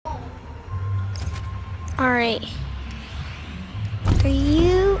Alright. Are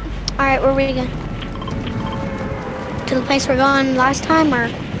you... Alright, where are we going? To the place we're going last time, or...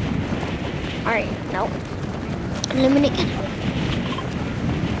 Alright, nope. Eliminate.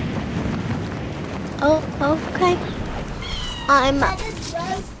 Oh, okay.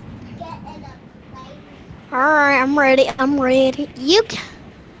 Alright, I'm ready. You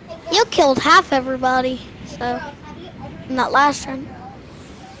killed half everybody, so... Not last time.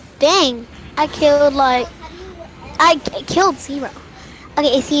 Dang, I killed zero.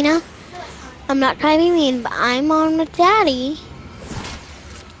 Okay, Athena, I'm not trying to be mean, but I'm on with Daddy.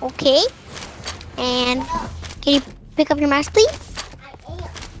 Okay, and can you pick up your mask, please?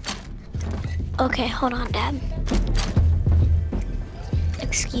 Okay, hold on, Dad.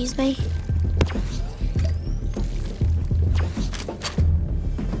 Excuse me.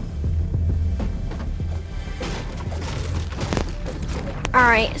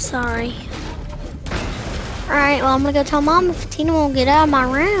 Alright, sorry. Alright, well, I'm gonna go tell Mom if Tina won't get out of my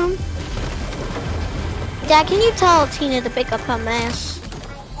room. Dad, can you tell Tina to pick up her mess?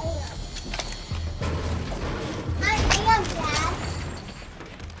 I am, Dad.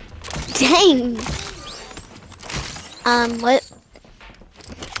 Dang. What?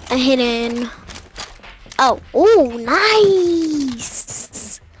 A hidden. Oh, ooh,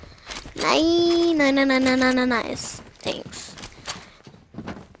 nice. Nice. Thanks.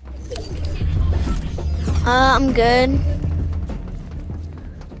 I'm good.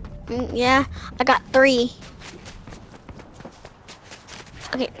 Yeah, I got 3.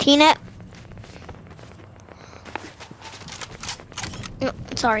 Okay, Tina. No,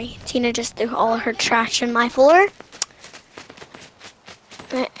 sorry, Tina just threw all her trash in my floor.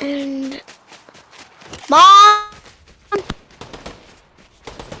 And Mom!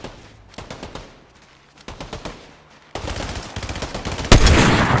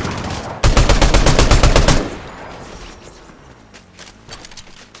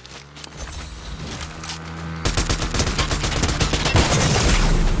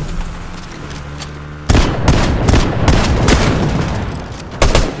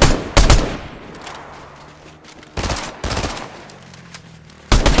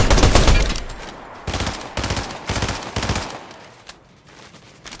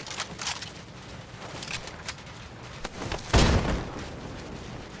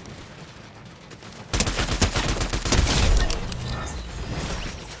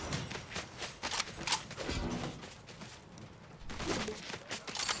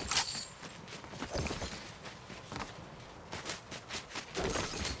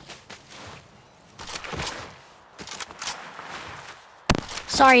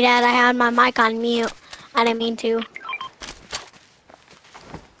 Sorry, Dad, I had my mic on mute. I didn't mean to.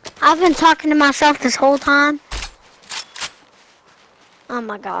 I've been talking to myself this whole time. Oh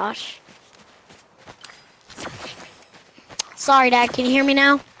my gosh. Sorry, Dad, can you hear me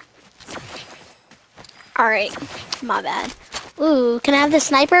now? Alright, my bad. Ooh, can I have the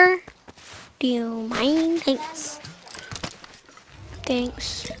sniper? Do you mind? Thanks.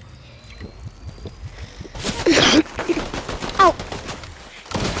 Thanks. Oh.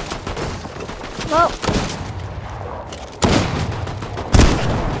 Whoa.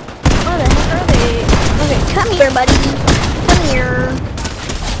 Where the heck are they? Okay, come here, buddy. Come here.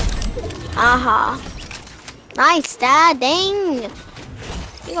 Aha. Nice, Dad. Dang.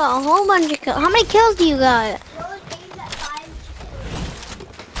 You got a whole bunch of kills. How many kills do you got?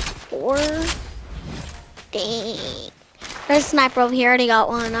 4. Dang. There's a sniper over here. I already got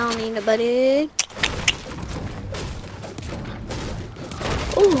one. I don't need it, buddy.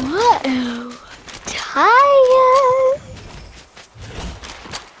 Ooh, what? Tired.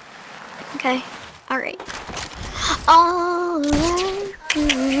 Okay. Alright.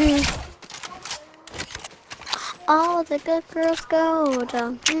 Alright. All the good girls go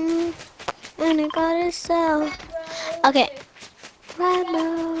down. And it got itself. Okay. Red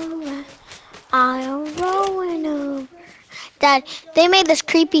rover, I am rolling over. Dad, they made this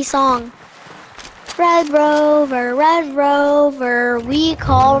creepy song. Red Rover, we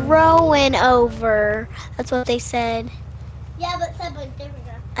call rowing over. That's what they said. Yeah, but something different.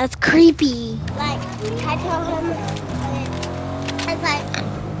 That's creepy. Like, I told him, it's like,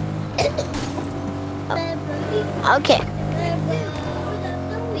 Okay.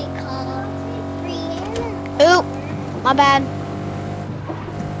 we call Rihanna. Oop, my bad.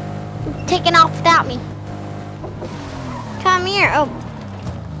 Taking off without me. Come here. Oh.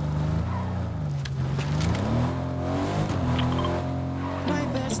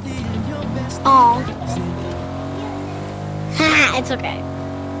 Oh. Ha, it's okay.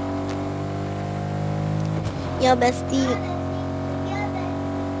 Yo, bestie.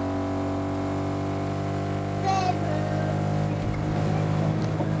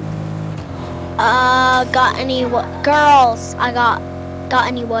 Got any what? Girls, I got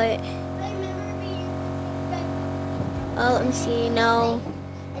any what? Oh, let me see. No.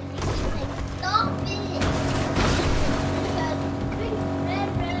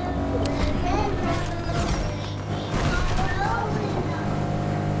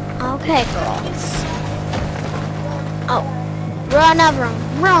 Okay, girls. Oh, run over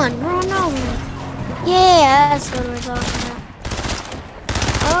 'em. Run over 'em. Yeah, that's what we're talking about.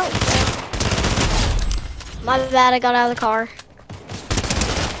 Oh, my bad. I got out of the car.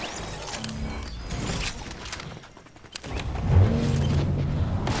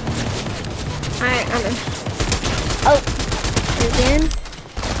 Alright, I'm in. Oh, again.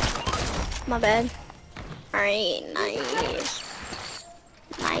 My bad. Alright, nice.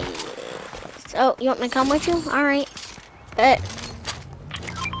 Nice. Oh, you want me to come with you? Alright. Bet.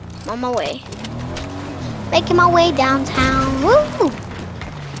 I'm on my way. Making my way downtown. Woo!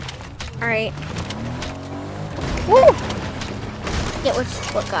 Alright. Woo! Get with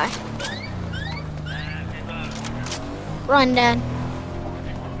what guy? Run, Dad.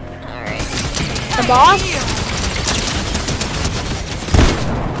 Alright. The boss?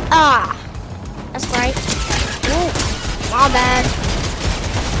 Ah! That's right. Ooh, my bad.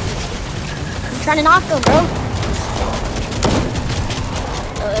 I'm trying to knock him, bro.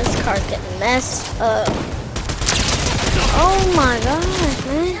 Oh, this car's getting messed up. Oh my gosh,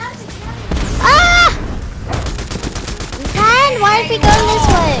 man. Ah! Dad, why is he going this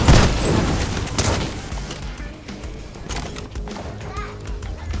way?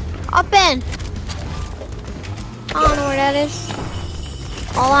 Up in. I don't know where that is.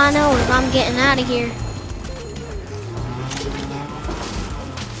 All I know is I'm getting out of here.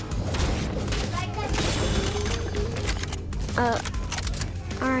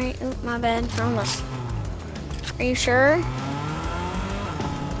 Alright. Oh, my bad. Almost. Are you sure?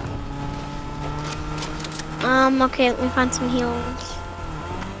 Okay, let me find some heals.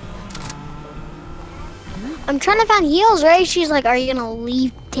 I'm trying to find heals, right? She's like, are you gonna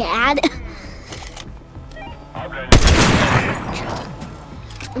leave, Dad?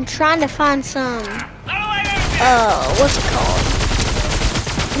 I'm trying to find some, what's it called?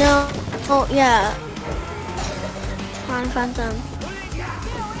 No, oh, yeah. Trying to find some.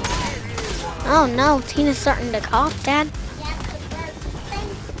 Oh no, Tina's starting to cough, Dad.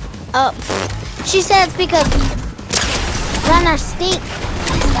 Oh, she said it's because we run our stink.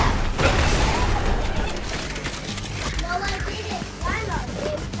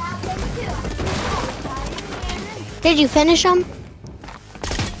 Did you finish them?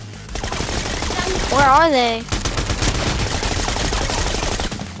 Where are they?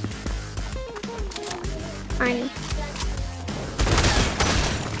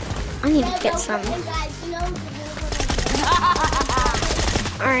 I need to get some.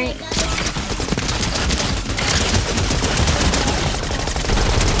 Alright.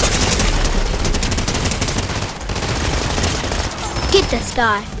 Get this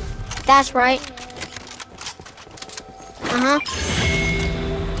guy. That's right. Uh-huh.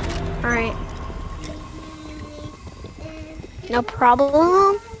 Alright. No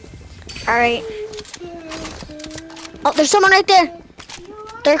problem. Alright. Oh, there's someone right there.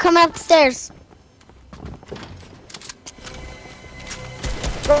 They're coming up the stairs.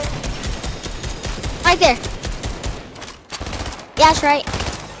 Right there. Yeah, that's right.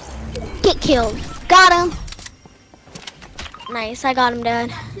 Get killed. Got him. Nice, I got him,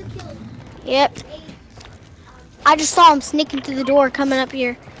 Dad. Yep. I just saw him sneaking through the door coming up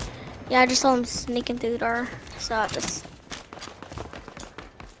here. Yeah, I just saw him sneaking through the door. So I just...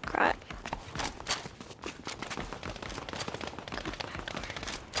 Crap.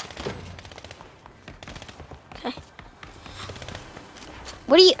 Okay.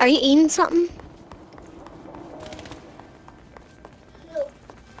 What are you eating something?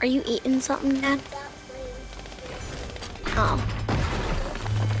 Are you eating something, Dad? Oh.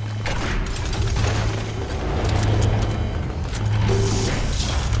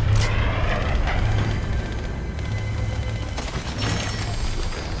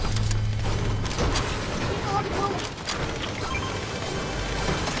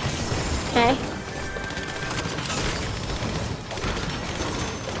 Okay.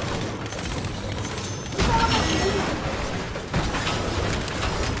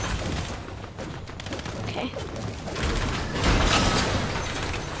 Okay.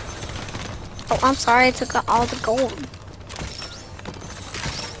 Oh, I'm sorry, I took out all the gold.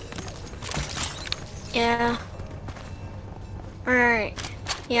 Yeah. Alright.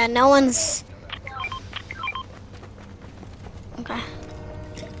 Yeah, no one's... Okay.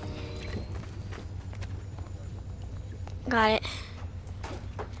 Got it.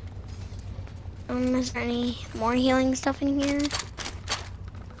 Is there any more healing stuff in here?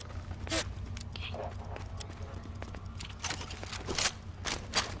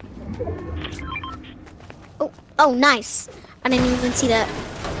 Oh, oh, nice. I didn't even see that.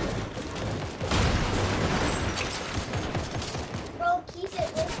 Bro, keep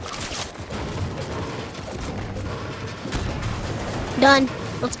it with Done.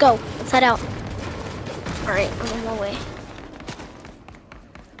 Let's go. Let's head out. All right, I'm on my way.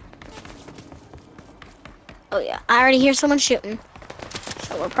 Oh yeah, I already hear someone shooting.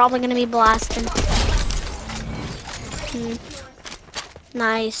 So we're probably gonna be blasting.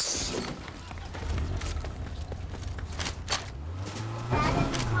 Nice.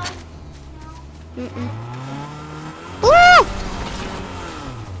 Woo!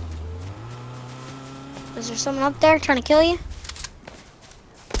 Is there someone up there trying to kill you?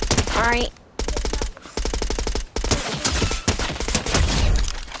 All right.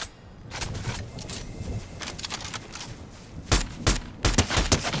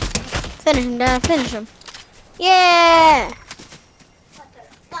 Finish him, Dad. Finish him. Yeah!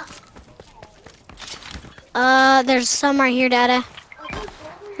 There's some right here, Dada.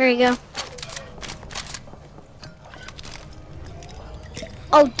 Here you go.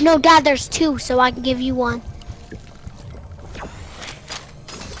 Oh, no, Dad, there's two, so I can give you one.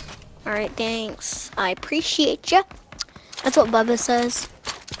 Alright, thanks. I appreciate you. That's what Bubba says.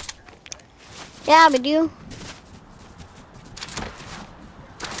 Yeah, we do.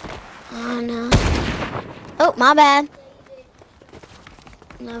 Oh, no. Oh, my bad.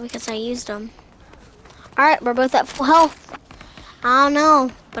 No, because I used them. Alright, we're both at full health. I don't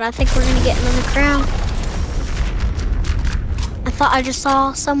know, but I think we're going to get another crown. I thought I just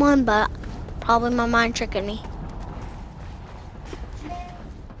saw someone, but probably my mind tricking me.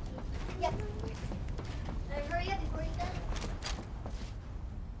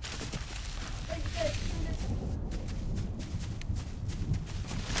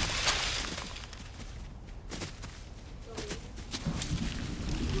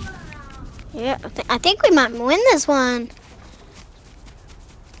 Yeah, I think we might win this one.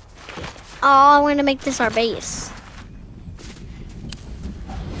 Oh, I want to make this our base.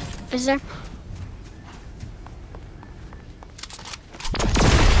 Is there?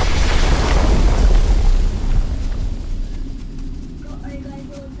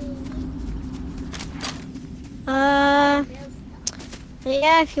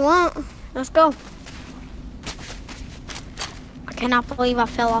 Yeah, if you want. Let's go. I cannot believe I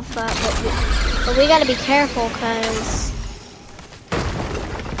fell off that, but we gotta be careful, cause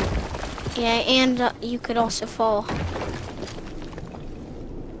yeah, and you could also fall.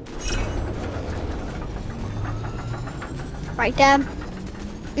 Right, Dad?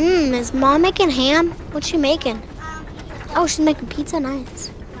 Is Mom making ham? What's she making? Oh, she's making pizza.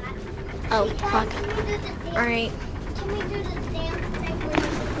 Nice. Oh, fuck. All right. Can we do the dance thing where you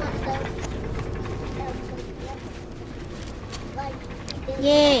just want those?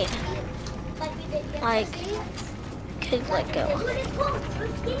 Yeah. Like we did yesterday? Like, could let go.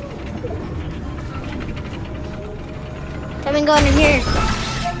 Come and go in here.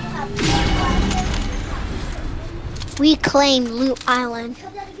 We claim Loot Island.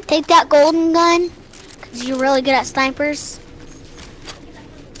 Take that golden gun, because you're really good at snipers.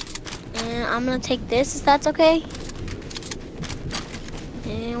 And I'm going to take this, if that's okay.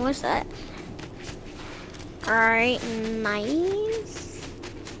 And what's that? Alright, nice.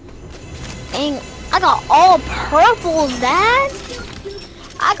 Dang, I got all purples, Dad.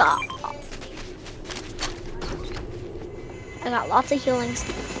 I got lots of healing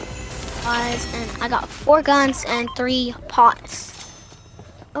supplies, and I got 4 guns and 3 pots.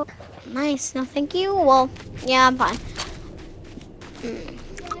 Oh, nice. No, thank you. Well, yeah, I'm fine.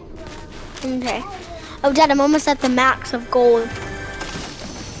 Okay. Oh, Dad, I'm almost at the max of gold.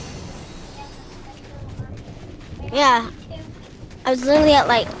 Yeah. I was literally at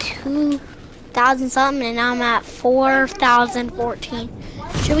like 2,000 something, and now I'm at 4,014.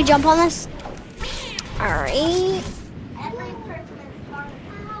 Should we jump on this? All right.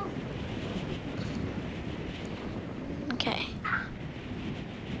 Okay.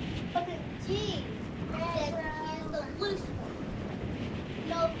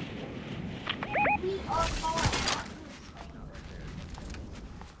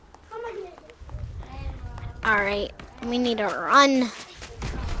 All right. We need to run.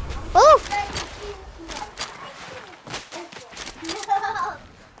 Oh!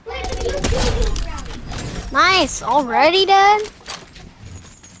 Nice. Already, Dad?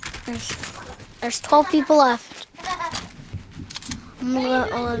 There's 12 people left. I'm gonna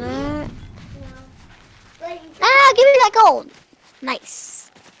get all of that. Ah, give me that gold.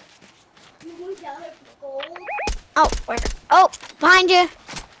 Nice. Oh, where? Oh, behind you.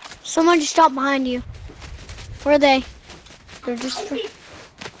 Someone just dropped behind you. Where are they? They're just...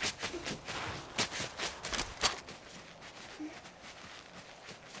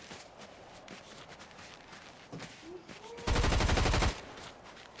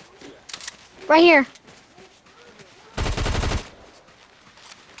 Right here.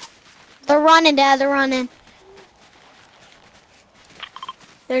 They're running, Dad. They're running.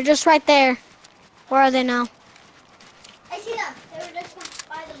 They're just right there. Where are they now? I see them. They were just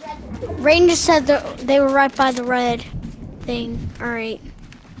by the red. Rain just said they were right by the red thing. Alright.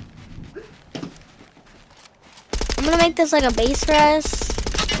 I'm gonna make this like a base res.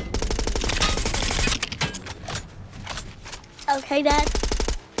 Okay, Dad.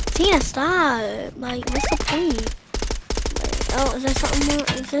 Tina, stop. Like, what's the point? Oh, is there something more?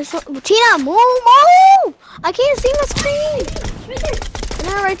 Is there something? Tina, move, move! I can't see my screen.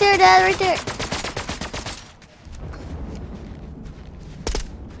 No, right there, Dad, right there.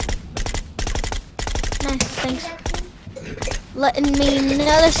 Nice, thanks. Letting me know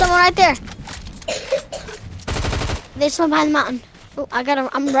there's someone right there. There's someone behind the mountain. Oh,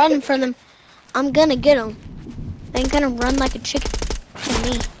 I'm running for them. I'm gonna get them. They ain't gonna run like a chicken to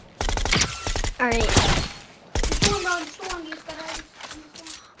me. Alright.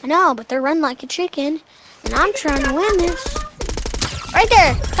 I know, but they're running like a chicken. And I'm trying to win this. Right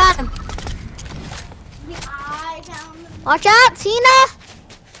there. Got him. Watch out, Tina.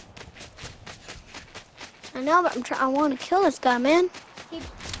 I know, but I want to kill this guy, man.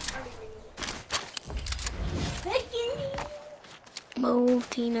 Move,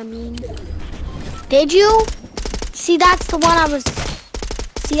 Tina, mean. Did you? See, that's the one I was...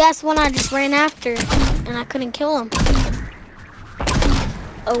 See, that's the one I just ran after. And I couldn't kill him.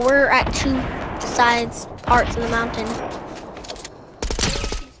 Oh, we're at two sides, parts of the mountain.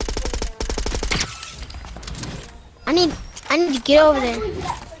 I need to get over there.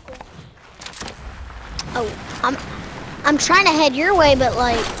 Oh, I'm trying to head your way, but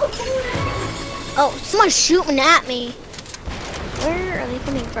like... Oh, someone's shooting at me. Where are they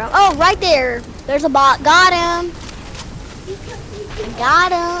coming from? Oh, right there. There's a bot. Got him. I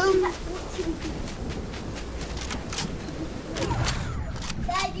got him.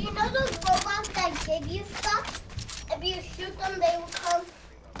 Dad, you know those robots that give you stuff? If you shoot them, they will come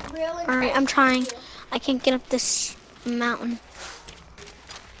really All right, I'm trying. I can't get up this mountain.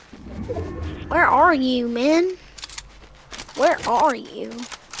 Where are you, man? Where are you?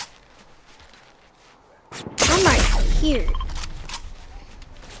 I'm right here.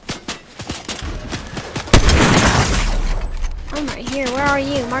 I'm right here. Where are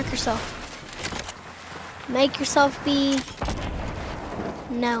you? Mark yourself. Make yourself be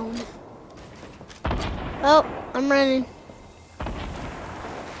known. Oh, I'm running.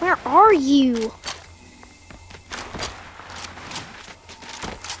 Where are you?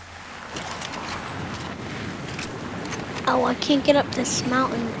 Oh, I can't get up this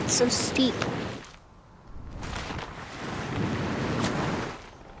mountain. It's so steep.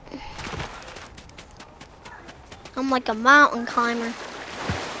 I'm like a mountain climber.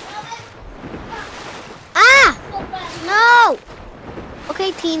 Ah! No!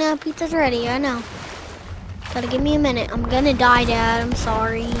 Okay, Tina, pizza's ready. I know. Gotta give me a minute. I'm gonna die, Dad. I'm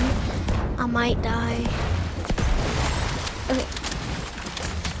sorry. I might die. Okay.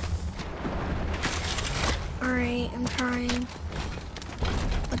 Alright, I'm trying.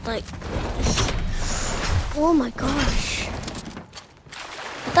 But like this. Oh my gosh.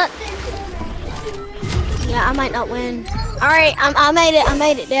 I thought... Yeah, I might not win. Alright, I made it. I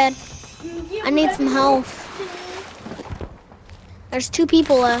made it, Dad. I need some health. There's 2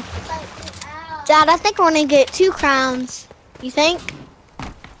 people left. Dad, I think we're gonna get 2 crowns. You think?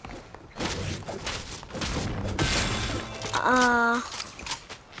 I'm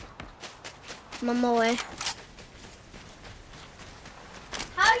on my way.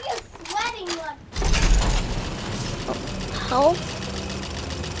 How are you sweating? Health?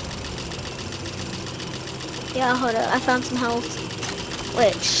 Yeah, hold up. I found some health.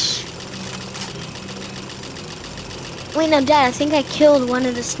 Which... Wait, no, Dad, I think I killed one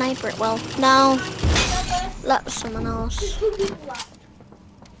of the sniper. Well, no. That was someone else.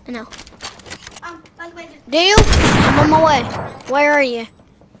 I know. Do you? I'm on my way. Where are you?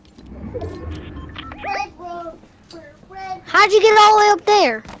 How'd you get all the way up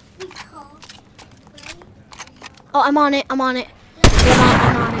there? Oh, I'm on it. I'm on it.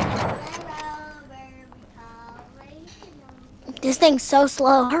 I'm on it. This thing's so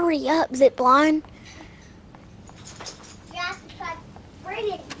slow. Hurry up, Zip Blind.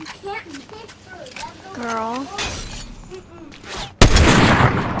 Girl.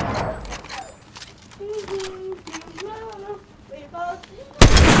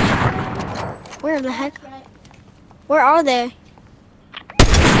 Where the heck? Where are they?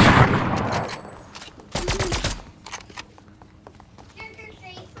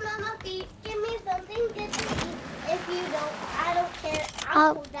 Mama, give me something good to eat. If you don't, I don't care.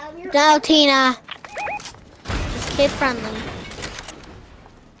 I'll Oh, pull down your no, Tina. Just kid friendly.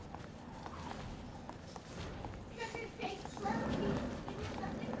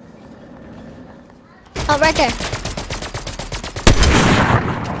 Oh, right there.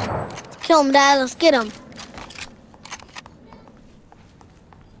 Kill him, Dad. Let's get him.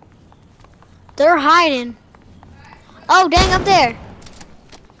 They're hiding. Oh, dang, up there.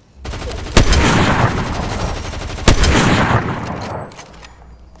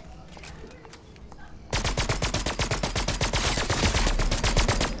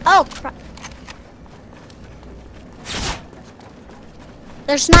 Oh, crap.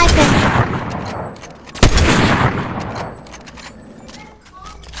 They're sniping.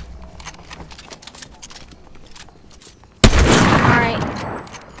 Alright.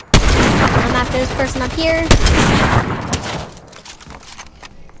 I'm after this person up here.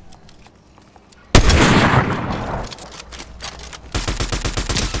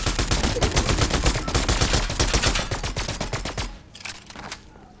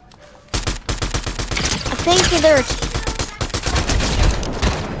 I think they're...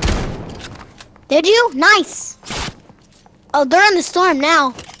 Did you? Nice. Oh, they're in the storm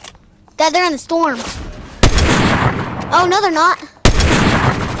now. Dad, they're in the storm. Oh, no, they're not.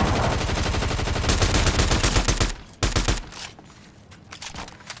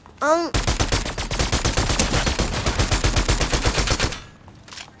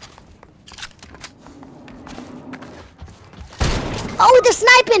 Oh, they're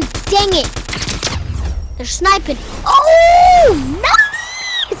sniping. Dang it. They're sniping. Oh,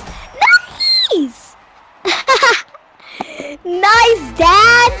 nice. Nice. Nice,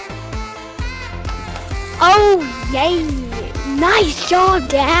 Dad. Oh, yay. Nice job,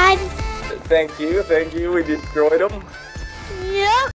 Dad. Thank you. We destroyed them. Yep.